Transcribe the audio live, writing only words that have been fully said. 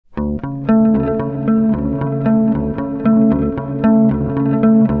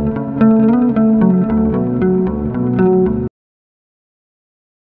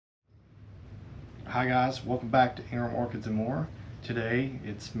guys, welcome back to Ingram Orchids and More. Today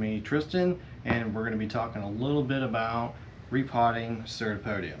it's me, Tristan, and we're going to be talking a little bit about repotting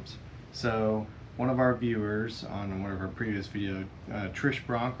Cyrtopodiums. So one of our viewers on one of our previous videos, Trish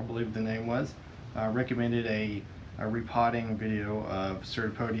Bronk, I believe the name was, recommended a repotting video of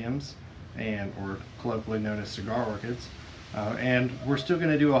Cyrtopodiums, or colloquially known as cigar orchids. And we're still going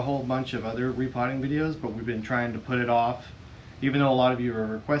to do a whole bunch of other repotting videos, but we've been trying to put it off. Even though a lot of you have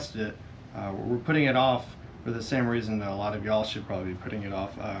requested it, we're putting it off for the same reason that a lot of y'all should probably be putting it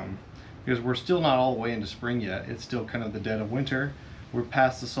off, because we're still not all the way into spring yet. It's still kind of the dead of winter. We're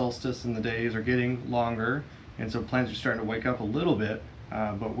past the solstice and the days are getting longer, and so plants are starting to wake up a little bit,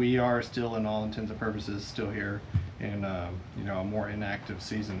 but we are still, in all intents and purposes, still here in a more inactive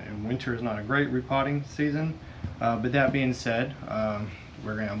season. And winter is not a great repotting season, but that being said,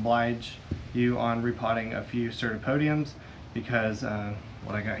 we're going to oblige you on repotting a few Cyrtopodiums, because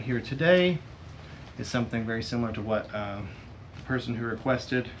what I got here today is something very similar to what the person who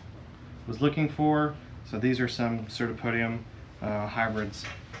requested was looking for. So these are some Cyrtopodium hybrids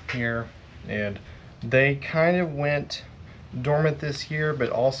here, and they kind of went dormant this year,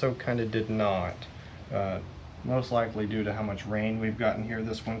 but also kind of did not. Most likely due to how much rain we've gotten here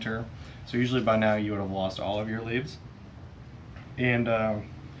this winter. So usually by now you would have lost all of your leaves. And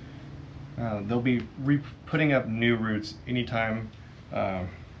they'll be putting up new roots anytime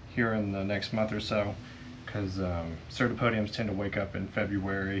here in the next month or so, because Cyrtopodiums tend to wake up in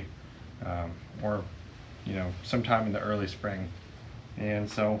February or sometime in the early spring. And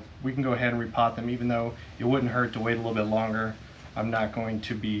so we can go ahead and repot them, even though it wouldn't hurt to wait a little bit longer. I'm not going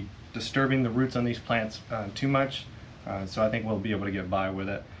to be disturbing the roots on these plants too much, so I think we'll be able to get by with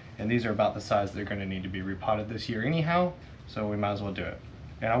it. And these are about the size they're going to need to be repotted this year anyhow, so we might as well do it.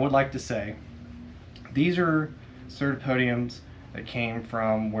 And I would like to say, these are Cyrtopodiums that came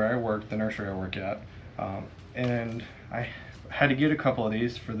from where I work, the nursery I work at, and I had to get a couple of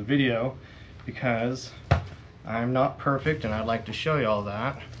these for the video because I'm not perfect, and I'd like to show you all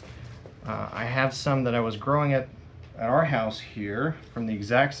that. I have some that I was growing at our house here from the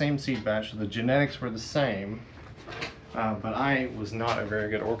exact same seed batch, so the genetics were the same, but I was not a very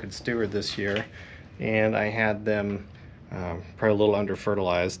good orchid steward this year, and I had them probably a little under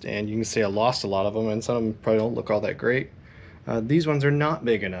fertilized, and you can see I lost a lot of them, and some of them probably don't look all that great. These ones are not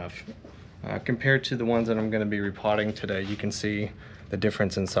big enough compared to the ones that I'm going to be repotting today. You can see the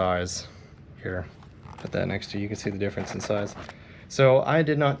difference in size here. Put that next to you, you can see the difference in size. So I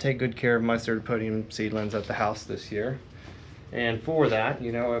did not take good care of my Cyrtopodium seedlings at the house this year, and for that,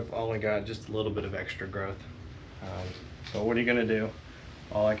 I've only got just a little bit of extra growth. So what are you going to do?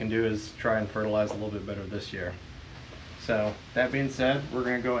 All I can do is try and fertilize a little bit better this year. So that being said, we're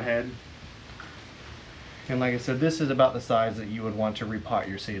going to go ahead, and like I said, this is about the size that you would want to repot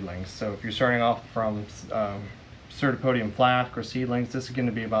your seedlings. So if you're starting off from Cyrtopodium flask or seedlings, this is going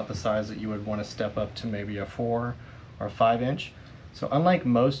to be about the size that you would want to step up to maybe a 4 or 5 inch. So unlike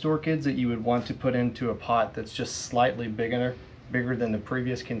most orchids that you would want to put into a pot that's just slightly bigger than the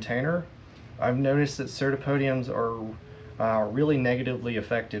previous container, I've noticed that Cyrtopodiums are really negatively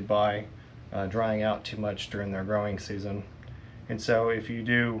affected by drying out too much during their growing season. And so if you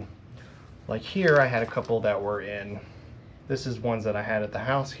do, like here, I had a couple that were in, this is ones that I had at the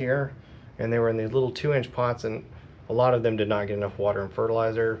house here, and they were in these little 2-inch pots, and a lot of them did not get enough water and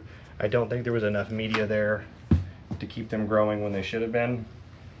fertilizer. I don't think there was enough media there to keep them growing when they should have been.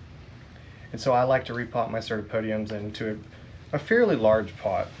 And so I like to repot my Cyrtopodiums into a fairly large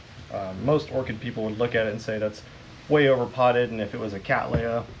pot. Most orchid people would look at it and say that's way over potted, and if it was a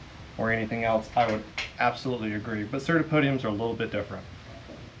Cattleya or anything else, I would absolutely agree. But Cyrtopodiums are a little bit different.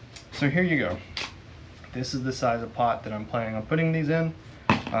 So here you go. This is the size of pot that I'm planning on putting these in.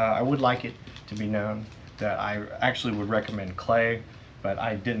 I would like it to be known that I actually would recommend clay, but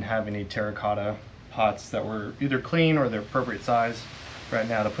I didn't have any terracotta pots that were either clean or the appropriate size right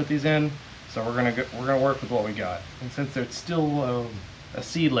now to put these in. So we're gonna work with what we got. And since it's still a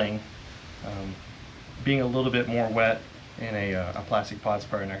seedling, being a little bit more wet in a plastic pot is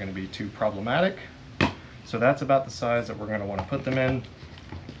probably not going to be too problematic. So that's about the size that we're going to want to put them in.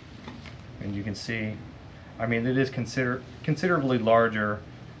 And you can see, I mean, it is considerably larger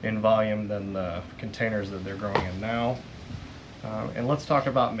in volume than the containers that they're growing in now. And let's talk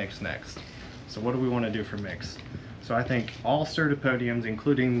about mix next. So what do we want to do for mix? So I think all Cyrtopodiums,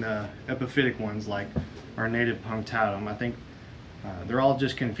 including the epiphytic ones like our native punctatum, I think they're all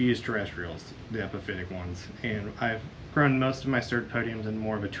just confused terrestrials, the epiphytic ones. And I've grown most of my Cyrtopodiums in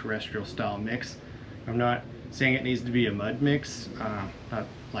more of a terrestrial style mix. I'm not saying it needs to be a mud mix, not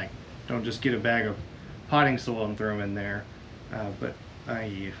like, don't just get a bag of potting soil and throw them in there, but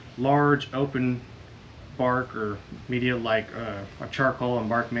a large open bark or media like a charcoal and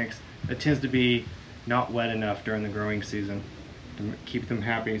bark mix, it tends to be not wet enough during the growing season to keep them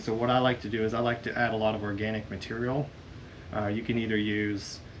happy. So what I like to do is I like to add a lot of organic material. You can either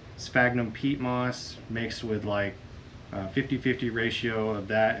use sphagnum peat moss mixed with like 50-50 ratio of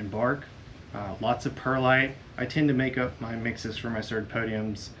that and bark, lots of perlite. I tend to make up my mixes for my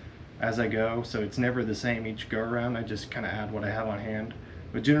Cyrtopodiums as I go, so it's never the same each go around. I just kind of add what I have on hand.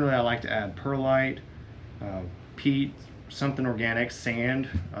 But generally I like to add perlite, peat, something organic, sand.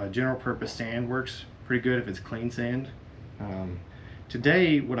 General purpose sand works pretty good if it's clean sand.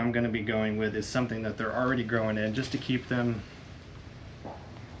 Today what I'm going to be going with is something that they're already growing in, just to keep them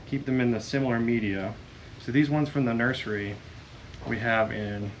in the similar media. So these ones from the nursery we have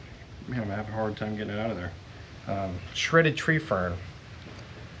in, man, I'm having a hard time getting it out of there. Shredded tree fern.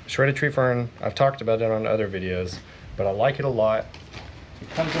 Shredded tree fern, I've talked about it on other videos, but I like it a lot. It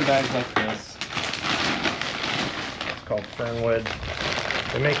comes in bags like this. It's called Fernwood.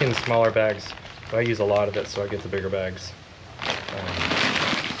 They make it in smaller bags, but I use a lot of it, so I get the bigger bags.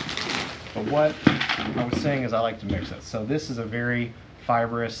 But what I was saying is I like to mix it. So this is a very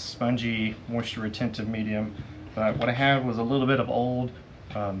fibrous, spongy, moisture retentive medium. But what I had was a little bit of old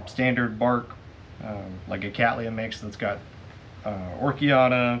standard bark, like a Cattleya mix that's got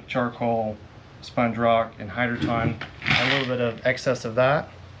Orchiata, charcoal, sponge rock, and hydroton. A little bit of excess of that.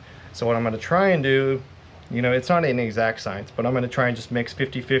 So what I'm going to try and do, you know, it's not an exact science, but I'm going to try and just mix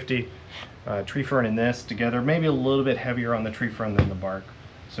 50-50 tree fern and this together. Maybe a little bit heavier on the tree fern than the bark.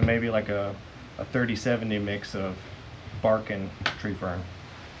 So maybe like a 30-70 mix of bark and tree fern.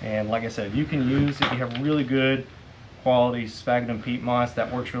 And like I said, you can use, if you have really good quality sphagnum peat moss,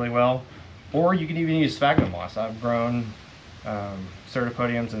 that works really well. Or you can even use sphagnum moss. I've grown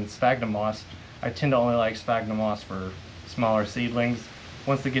Cyrtopodiums and sphagnum moss. I tend to only like sphagnum moss for smaller seedlings.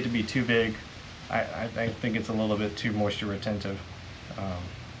 Once they get to be too big, I think it's a little bit too moisture retentive.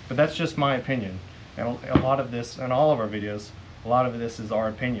 But that's just my opinion. And a lot of this, in all of our videos, a lot of this is our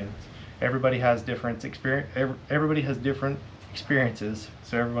opinions. Everybody has different everybody has different experiences,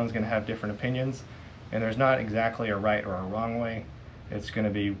 so everyone's going to have different opinions, and there's not exactly a right or a wrong way. It's going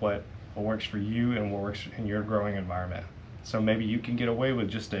to be what works for you and what works in your growing environment. So maybe you can get away with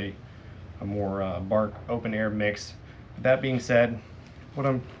just a more bark open air mix. That being said, what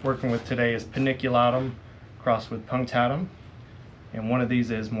I'm working with today is Paniculatum crossed with Punctatum, and one of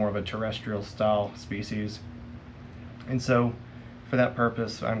these is more of a terrestrial style species. And so for that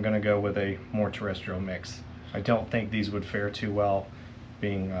purpose, I'm going to go with a more terrestrial mix. I don't think these would fare too well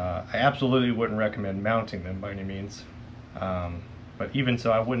being, I absolutely wouldn't recommend mounting them by any means. But even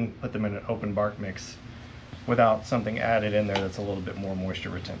so, I wouldn't put them in an open bark mix without something added in there that's a little bit more moisture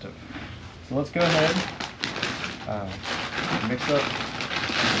retentive. So let's go ahead, mix up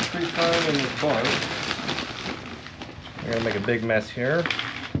the tree fern and this bark. I'm gonna make a big mess here.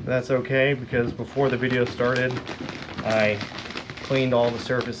 That's okay, because before the video started, I cleaned all the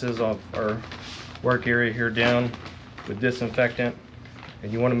surfaces of our work area here down with disinfectant,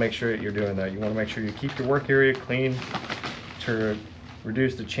 and you want to make sure that you're doing that. You want to make sure you keep your work area clean to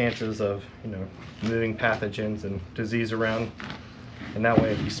reduce the chances of, you know, moving pathogens and disease around. And that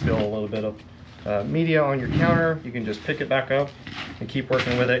way, if you spill a little bit of media on your counter, you can just pick it back up and keep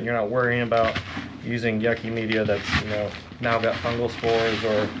working with it, and you're not worrying about using yucky media that's, you know, now got fungal spores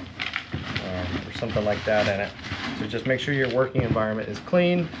or something like that in it. So just make sure your working environment is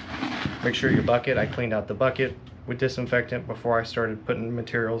clean. Make sure your bucket, I cleaned out the bucket with disinfectant before I started putting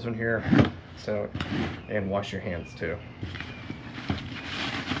materials in here. So, and wash your hands too.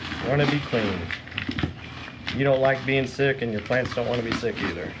 You want to be clean. You don't like being sick, and your plants don't want to be sick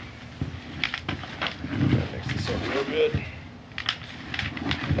either. That makes this up real good.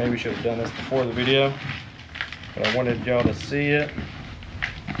 Maybe we should have done this before the video, but I wanted y'all to see it.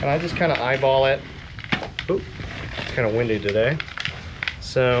 And I just kind of eyeball it. Oop, it's kind of windy today.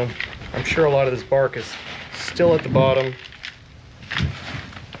 So I'm sure a lot of this bark is still at the bottom.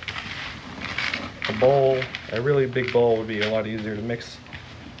 A bowl, a really big bowl would be a lot easier to mix,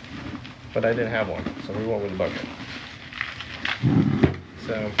 but I didn't have one, so we went with a bucket.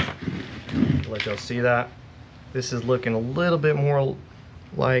 So I'll let y'all see that. This is looking a little bit more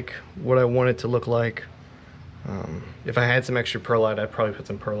like what I want it to look like. If I had some extra perlite, I'd probably put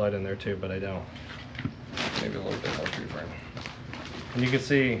some perlite in there too, but I don't. Maybe a little bit more tree fern. And you can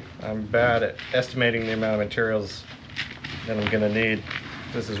see I'm bad at estimating the amount of materials that I'm gonna need.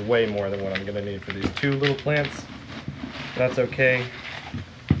 This is way more than what I'm gonna need for these two little plants. That's okay.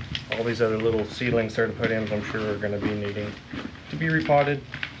 All these other little seedling Cyrtopodiums I'm sure are gonna be needing to be repotted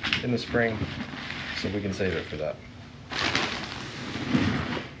in the spring, so we can save it for that.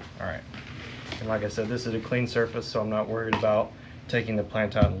 All right, And like I said, this is a clean surface, so I'm not worried about taking the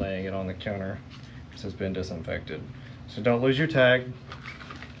plant out and laying it on the counter because it's been disinfected. So don't lose your tag.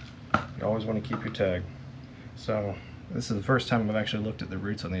 You always want to keep your tag. So this is the first time I've actually looked at the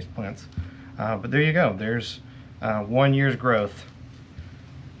roots on these plants. But there you go. There's 1 year's growth.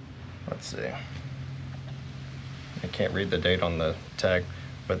 Let's see. I can't read the date on the tag,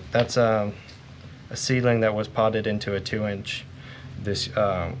 but that's a seedling that was potted into a 2-inch this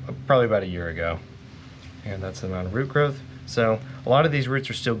probably about a year ago. And that's the amount of root growth. So a lot of these roots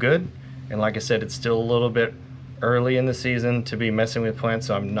are still good. And like I said, it's still a little bit early in the season to be messing with plants,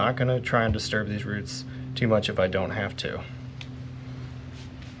 so I'm not gonna try and disturb these roots too much if I don't have to.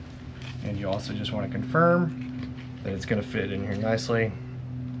 And you also just want to confirm that it's going to fit in here nicely.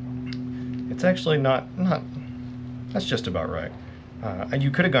 It's actually not, that's just about right. And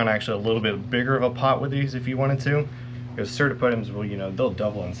you could have gone actually a little bit bigger of a pot with these if you wanted to, because Cyrtopodiums will, they'll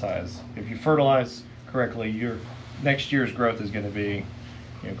double in size. If you fertilize correctly, your next year's growth is going to be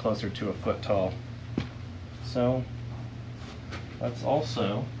closer to a foot tall. So that's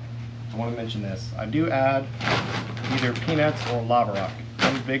also, I want to mention this. I do add either peanuts or lava rock.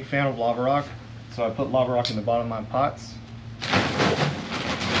 I'm a big fan of lava rock, so I put lava rock in the bottom of my pots.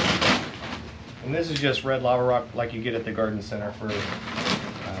 And this is just red lava rock like you get at the garden center for,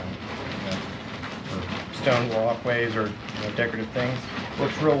 for stone walkways or decorative things.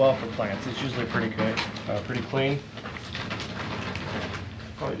 Works real well for plants. It's usually pretty good, pretty clean.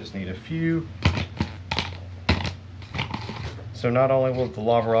 Probably just need a few. So not only will the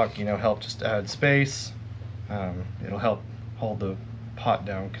lava rock, help just add space, it'll help hold the pot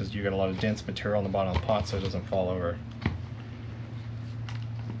down because you got a lot of dense material on the bottom of the pot so it doesn't fall over.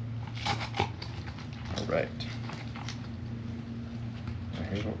 All right. Now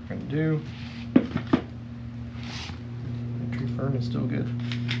here's what we're going to do. The tree fern is still good.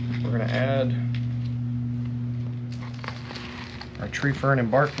 We're going to add our tree fern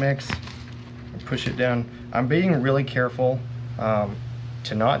and bark mix and push it down. I'm being really careful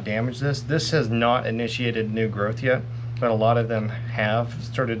to not damage this. This has not initiated new growth yet, but a lot of them have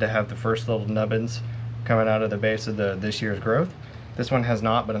started to have the first little nubbins coming out of the base of this year's growth. This one has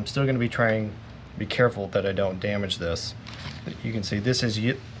not, but I'm still going to be trying to be careful that I don't damage this. You can see this is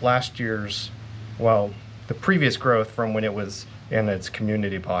last year's, well, the previous growth from when it was in its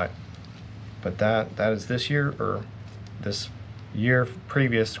community pot. But that is this year, or this year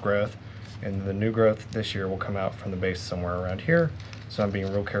previous growth, and the new growth this year will come out from the base somewhere around here. So I'm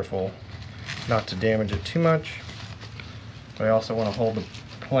being real careful not to damage it too much. But I also want to hold the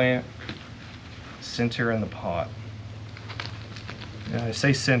plant center in the pot. Now I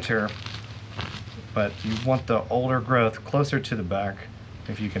say center, but you want the older growth closer to the back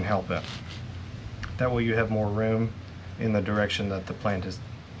if you can help it. That way you have more room in the direction that the plant is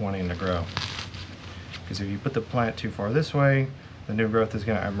wanting to grow. Because if you put the plant too far this way, the new growth is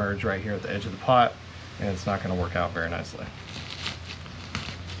going to emerge right here at the edge of the pot, and it's not going to work out very nicely.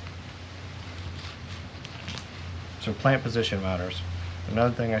 So plant position matters.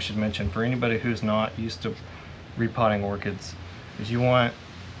 Another thing I should mention for anybody who's not used to repotting orchids is you want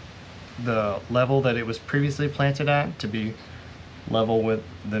the level that it was previously planted at to be level with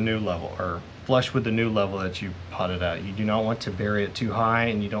the new level, or flush with the new level that you potted at. You do not want to bury it too high,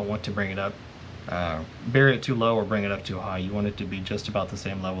 and you don't want to bring it up, bury it too low or bring it up too high. You want it to be just about the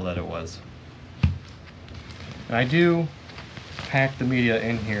same level that it was. And I do pack the media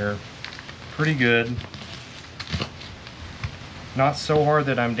in here pretty good. Not so hard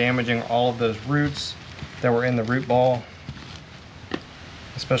that I'm damaging all of those roots that were in the root ball,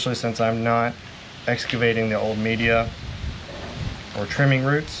 especially since I'm not excavating the old media or trimming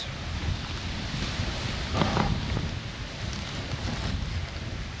roots.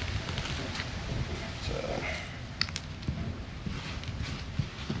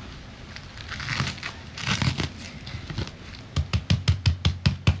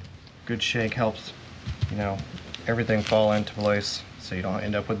 Good shake helps, everything fall into place so you don't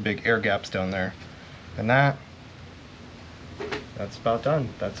end up with big air gaps down there. And that's about done.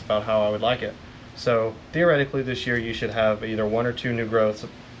 That's about how I would like it. So theoretically this year you should have either 1 or 2 new growths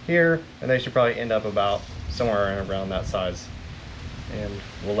here, and they should probably end up about somewhere around that size. And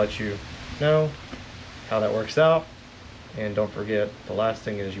we'll let you know how that works out. And don't forget, the last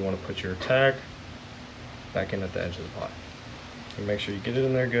thing is you want to put your tag back in at the edge of the pot. And make sure you get it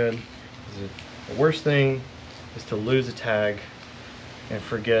in there good. The worst thing is to lose a tag and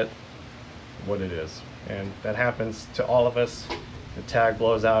forget what it is. And that happens to all of us. The tag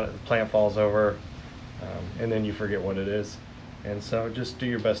blows out, the plant falls over, and then you forget what it is. And so just do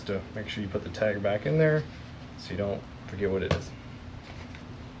your best to make sure you put the tag back in there so you don't forget what it is.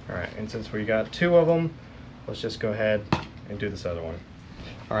 All right, and since we got 2 of them, let's just go ahead and do this other one.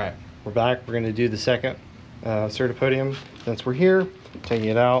 All right, we're back. We're gonna do the second Cyrtopodium. Since we're here, taking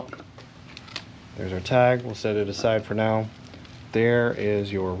it out. There's our tag. We'll set it aside for now. There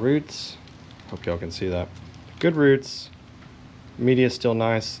is your roots. Hope y'all can see that. Good roots. Media is still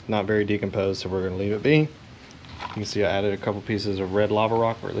nice, not very decomposed, so we're gonna leave it be. You can see I added a couple pieces of red lava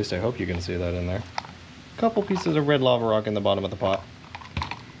rock, or at least I hope you can see that in there. A couple pieces of red lava rock in the bottom of the pot.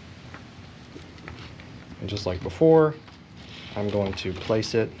 And just like before, I'm going to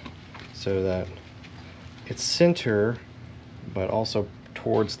place it so that it's center, but also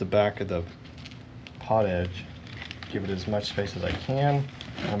towards the back of the pot edge. Give it as much space as I can.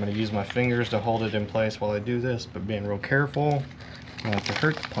 I'm going to use my fingers to hold it in place while I do this, but being real careful not to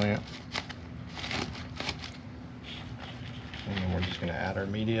hurt the plant. And then we're just going to add our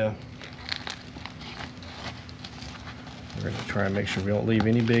media. We're going to try and make sure we don't leave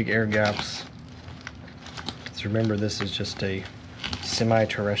any big air gaps. So remember, this is just a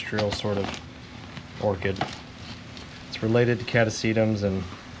semi-terrestrial sort of orchid. It's related to catasetums and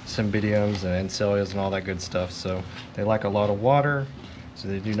cymbidiums and encellias and all that good stuff, so they like a lot of water, so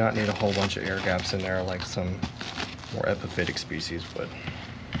they do not need a whole bunch of air gaps in there like some more epiphytic species would.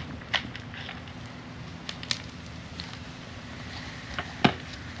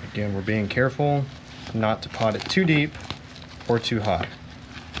 Again, we're being careful not to pot it too deep or too high.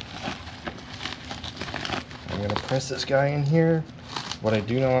 I'm going to press this guy in here. What I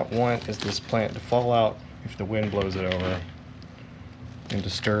do not want is this plant to fall out if the wind blows it over and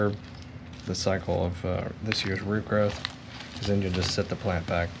disturb the cycle of this year's root growth, because then you'll just set the plant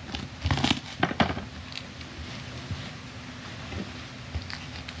back.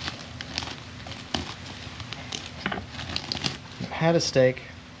 I had a stake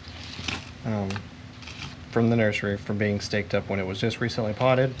from the nursery from being staked up when it was just recently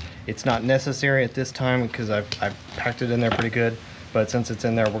potted. It's not necessary at this time because I've packed it in there pretty good, but since it's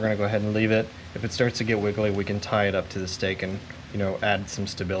in there, we're going to go ahead and leave it. If it starts to get wiggly, we can tie it up to the stake and, you know, add some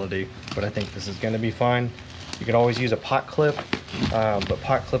stability, but I think this is going to be fine. You could always use a pot clip, but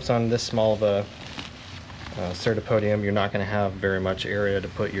pot clips on this small of a Cyrtopodium, you're not going to have very much area to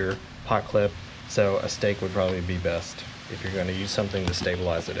put your pot clip, so a stake would probably be best if you're going to use something to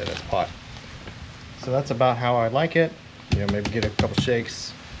stabilize it in its pot. So that's about how I like it. You know, maybe get a couple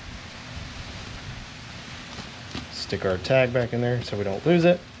shakes. Stick our tag back in there so we don't lose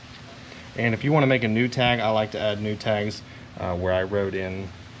it. And if you want to make a new tag, I like to add new tags where I wrote in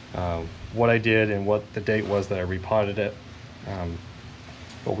what I did and what the date was that I repotted it.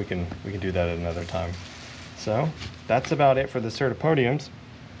 But we can do that at another time. So that's about it for the Cyrtopodiums.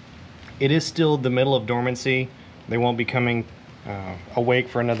 It is still the middle of dormancy. They won't be coming awake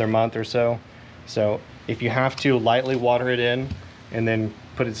for another month or so. So if you have to, lightly water it in and then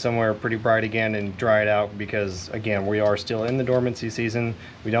put it somewhere pretty bright again and dry it out, because again, we are still in the dormancy season.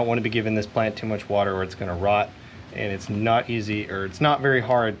 We don't want to be giving this plant too much water or it's going to rot, and it's not easy, or it's not very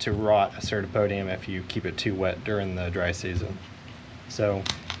hard to rot a Cyrtopodium if you keep it too wet during the dry season. So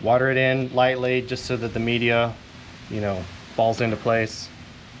water it in lightly just so that the media, you know, falls into place,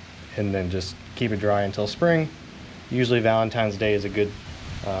 and then just keep it dry until spring. Usually Valentine's Day is a good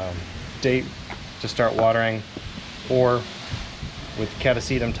date to start watering, or with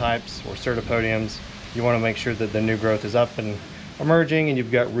catasetum types or Cyrtopodiums, you want to make sure that the new growth is up and emerging and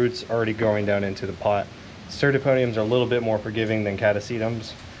you've got roots already going down into the pot. Cyrtopodiums are a little bit more forgiving than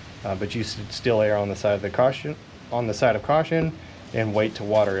catasetums, but you should still err on the side of caution, and wait to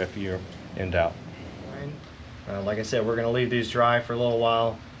water if you're in doubt. Like I said, we're going to leave these dry for a little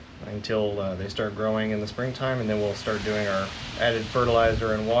while until they start growing in the springtime, and then we'll start doing our added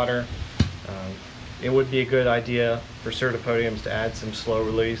fertilizer and water. It would be a good idea for Cyrtopodiums to add some slow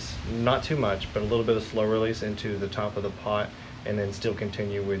release, not too much, but a little bit of slow release into the top of the pot, and then still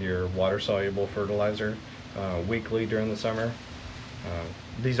continue with your water-soluble fertilizer weekly during the summer.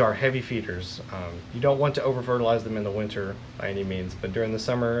 These are heavy feeders. You don't want to over-fertilize them in the winter by any means, but during the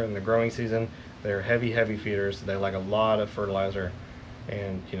summer and the growing season, they're heavy feeders. They like a lot of fertilizer,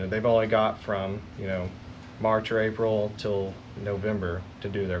 and you know, they've only got from, you know, March or April till November to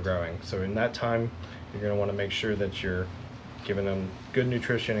do their growing. So in that time, you're going to want to make sure that you're giving them good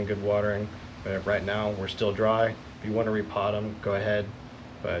nutrition and good watering. But right now, we're still dry. If you want to repot them, go ahead,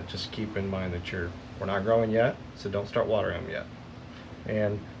 but just keep in mind that we're not growing yet, so don't start watering them yet.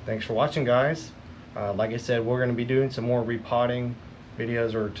 And thanks for watching, guys. Like I said, we're going to be doing some more repotting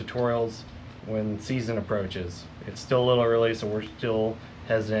videos or tutorials when season approaches. It's still a little early, so we're still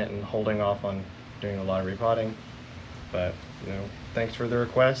hesitant and holding off on doing a lot of repotting. But you know, thanks for the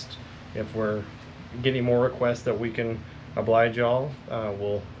request. If we're getting more requests that we can oblige y'all,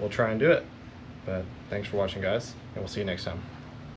 we'll try and do it. But thanks for watching, guys, and we'll see you next time.